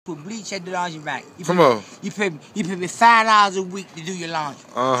Put bleach at the laundromat. Come on. You pay me $5 a week to do your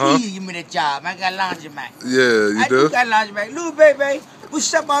laundry. You me that job. I got laundromat. Yeah, you do? I do got laundromat. Little baby,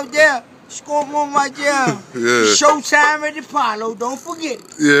 what's up out there? What's going on right there? Yeah. Showtime at the Apollo. Don't forget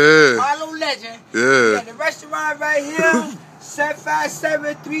it. Yeah. Apollo legend. Yeah. We got the restaurant right here.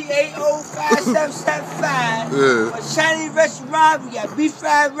 757-380-5775. Yeah. A Chinese restaurant. We got beef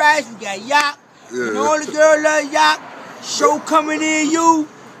fried rice. We got yak. Yeah. And all the girls love yak. Show coming in, you.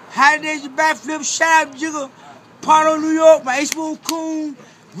 Holidays and backflip, shout out Jigger, Apollo, New York, my H-Boon Coon,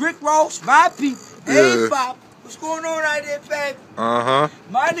 Rick Ross, my people. Hey, Bob, what's going on out there, baby? My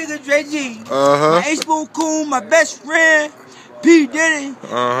nigga Dre G, my H-Boon Coon, my best friend, P. Diddy,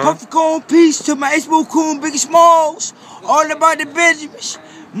 Puffcone, peace to my H-Boon Coon, Biggie Smalls, all about the Benjamins,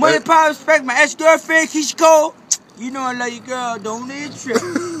 money, power, respect, my ex-girlfriend, Keisha Cole. You know I love you, girl. Don't need trip.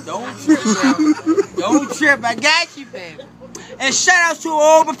 Don't trip, girl. Don't trip. I got you, baby. And shout out to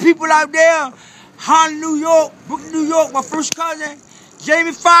all my people out there. Harlem, New York, Brooklyn, New York, my first cousin,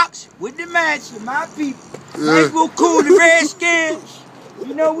 Jamie Foxx, with the mansion, my people. Nice little cool, the Redskins.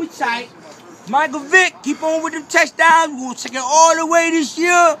 You know we tight. Michael Vick, keep on with them touchdowns. We're going to take it all the way this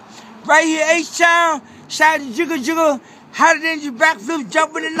year. Right here, H-Town. Shout out to Jigger. Hotter than your backflips,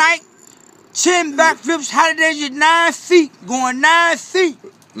 jumping tonight. 10 backflips, hotter than your 9 feet. Going 9 feet.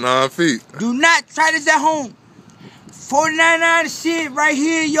 9 feet. Do not try this at home. $49 to see it right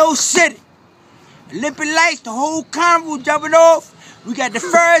here in your city. Olympic lights, the whole carnival jumping off. We got the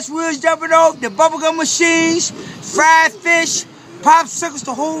Ferris wheels jumping off, the bubblegum machines, fried fish, popsicles,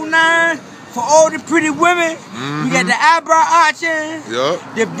 the whole 9 for all the pretty women. We got the eyebrow arching,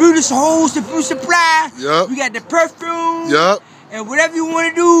 the beauty holes, the beauty supply. We got the perfume, and whatever you want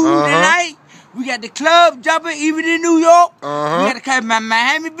to do tonight. We got the club jumping, even in New York. We got the club in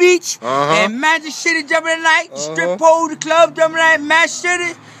Miami Beach and Magic City jumping tonight. The strip pole, the club jumping tonight, Magic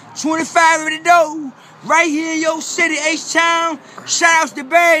City. 25 at the door. Right here in your city, H-Town. Shout outs to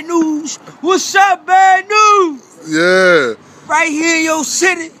Bad News. What's up, Bad News? Yeah. Right here in your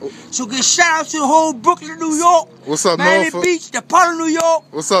city. So get shout outs to the whole Brooklyn, New York. What's up, Miami Norfolk? Beach, the Apollo, New York.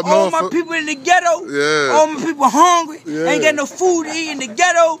 What's up, All Norfolk? my people in the ghetto. Yeah. All my people hungry. Yeah. Ain't got no food to eat in the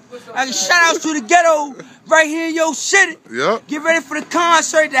ghetto. I can shout outs to the ghetto right here in your city. Get ready for the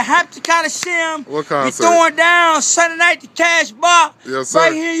concert, the Hampton Coliseum. What concert? We're throwing down Sunday night, the Cash Bar. Yes, sir.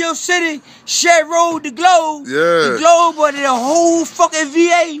 Right here in your city. Shed Road, the Globe. Yeah. The Globe, but the whole fucking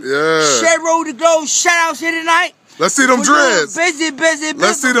VA. Yeah. Shed Road, the Globe. Shout outs here tonight. Let's see them dreads. Busy.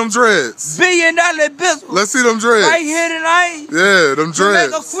 Let's see them dreads. $1 billion business. Let's see them dreads. Right here tonight. Yeah, them dreads.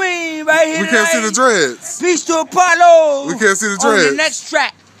 Jamaica Queen right here We can't see the dreads. Peace to Apollo. We can't see the On dreads. the next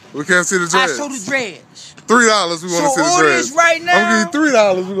track. We can't see the dreads. I show the dreads. $3 we want to see the dreads. So order this right now. I'm gonna give you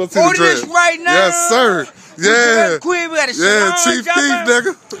 $3 we gonna see the dreads. Order this right now. Yes, sir. Yeah. Queen, we got a Chief Thief,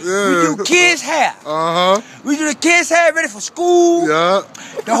 nigga. Yeah. We do kids' hair. We do the kids' hair ready for school. Yeah.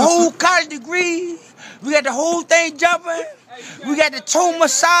 The whole college degree. We got the whole thing jumping. We got the toe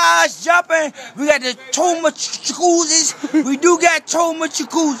massage jumping. We got the toe jacuzzis. We do got toe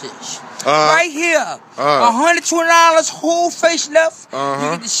jacuzzis. Right here. $120 whole face left. You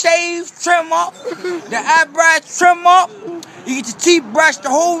get the shave trim up. The eyebrow trim up. You get the teeth brush, the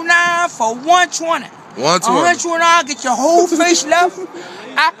whole 9 for $120. $120 get your whole face left.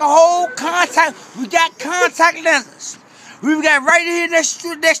 Alcohol, contact. We got contact lenses. We got right here next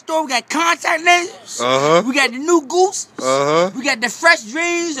door, we got contact lenses. We got the new Goose. We got the fresh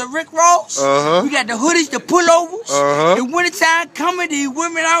dreams of Rick Ross. We got the hoodies, the pullovers. The wintertime coming, these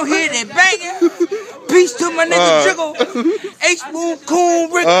women out here, they banging. Peace to my nigga Jiggle. H-Boon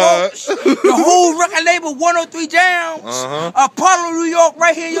Coon, Rick Ross. The whole record label, 103 Jams. Apollo, New York,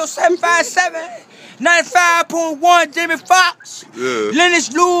 right here in your 757. 95.1, Jamie Foxx,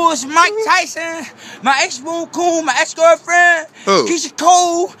 Lennox Lewis, Mike Tyson, my ex-Boon Coon, my ex-girlfriend, Keisha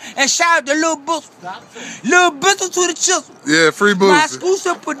Cole, and shout out to Lil Bizzle. Lil Bizzle to the chisel. Yeah, free boost. My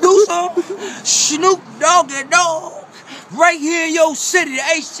exclusive producer, Snoop Dogg and Dog, right here in your city, the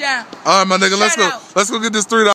H-Town. All right, my nigga, let's go get this $3.